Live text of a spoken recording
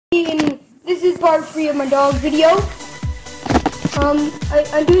this is part 3 of my dog video.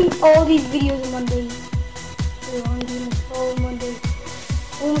 I'm doing all these videos on Monday. So I'm doing this all on Monday.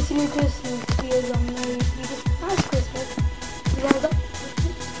 Almost near Christmas because I'm married. We just passed Christmas. You guys up?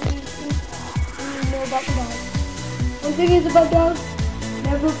 You know about the dog. One thing is about dogs,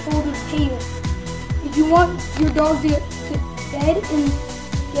 never fold his tail. If you want your dog to get dead and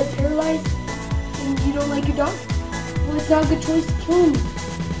get paralyzed and you don't like your dog, well, it's not a good choice to kill him.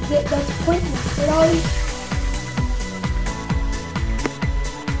 That's pointless, right, Ollie?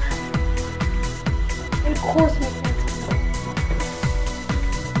 And of course, my friends.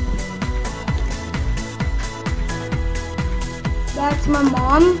 That's my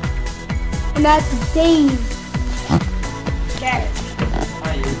mom, and that's Dave. Okay.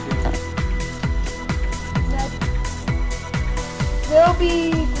 Hi, YouTube. They'll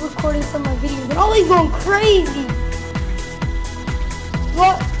be recording some of my videos, and Ollie's going crazy.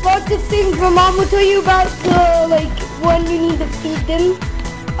 Lots of things my mom will tell you about, like when you need to feed them.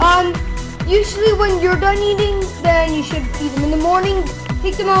 Usually when you're done eating, then you should feed them in the morning.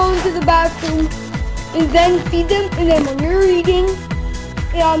 Take them all into the bathroom, and then feed them. And then when you're eating,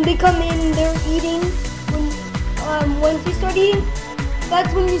 they come in, they're eating. Once you start eating,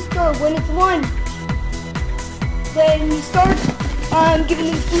 that's when you start. When it's lunch, then you start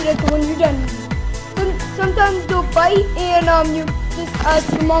giving them food when you're done eating. Sometimes they'll bite, and you just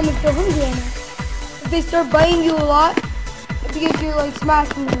ask your mom if they're hungry or not. If they start biting you a lot, because you're like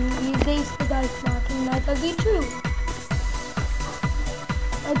smacking them, these days because I smack them, that's ugly too.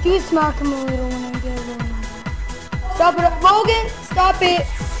 I do smack them a little when I get a little hungry. Stop it, Logan! Stop it!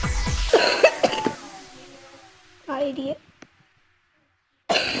 Hi, idiot.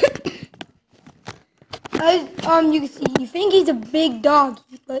 As you can see, you think he's a big dog,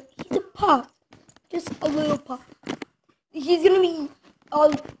 but he's a pup. Just a little pup. He's gonna be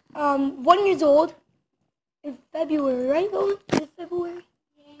 1 year old in February, right, Logan? Is it February?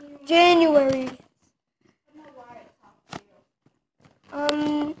 January.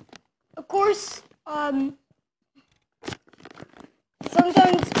 Of course,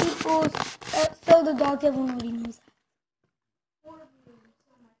 sometimes people sell the dogs, everyone already knows that.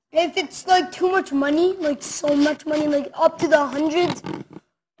 If it's like too much money, like so much money, like up to the hundreds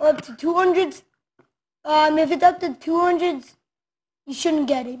or up to 200s, if it's up to 200s, you shouldn't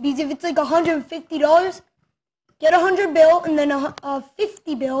get it. Because if it's like $150, get a 100 bill and then a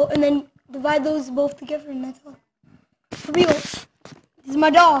 50 bill and then divide those both together and that's all. For real, this is my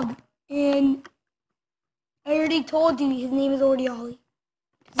dog. And I already told you his name is already Ollie.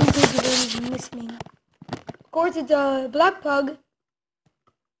 Just in case you didn't even listening. Of course, it's a black pug.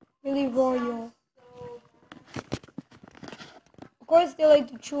 Really royal. Of course, they like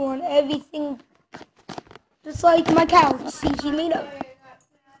to chew on everything. Just like my couch. See, he made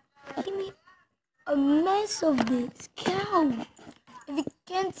a mess of this couch. If you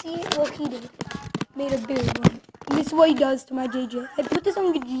can't see it, well, he did. Made a big one. And this is what he does to my JJ. I put this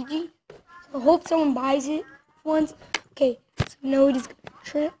on Kijiji, so I hope someone buys it once. Okay, so now we just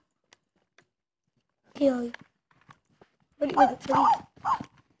trim. Okay, Ollie. Look at it.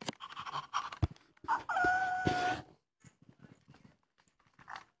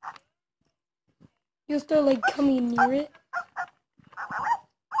 You'll start like coming near it.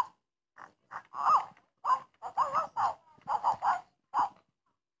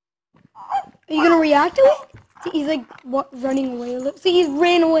 Are you gonna react to it? See, he's like running away a little. See, he's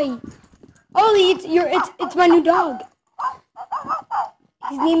ran away. Ollie, it's my new dog.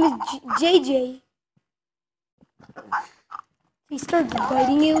 His name is JJ. He starts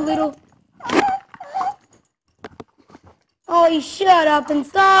biting it a little. Ollie, shut up and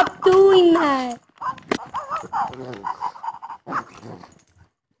stop doing that.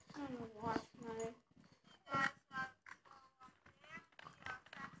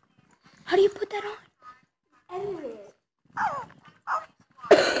 How do you put that on? Anywhere.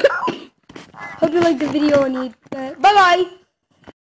 Hope you liked the video and bye bye.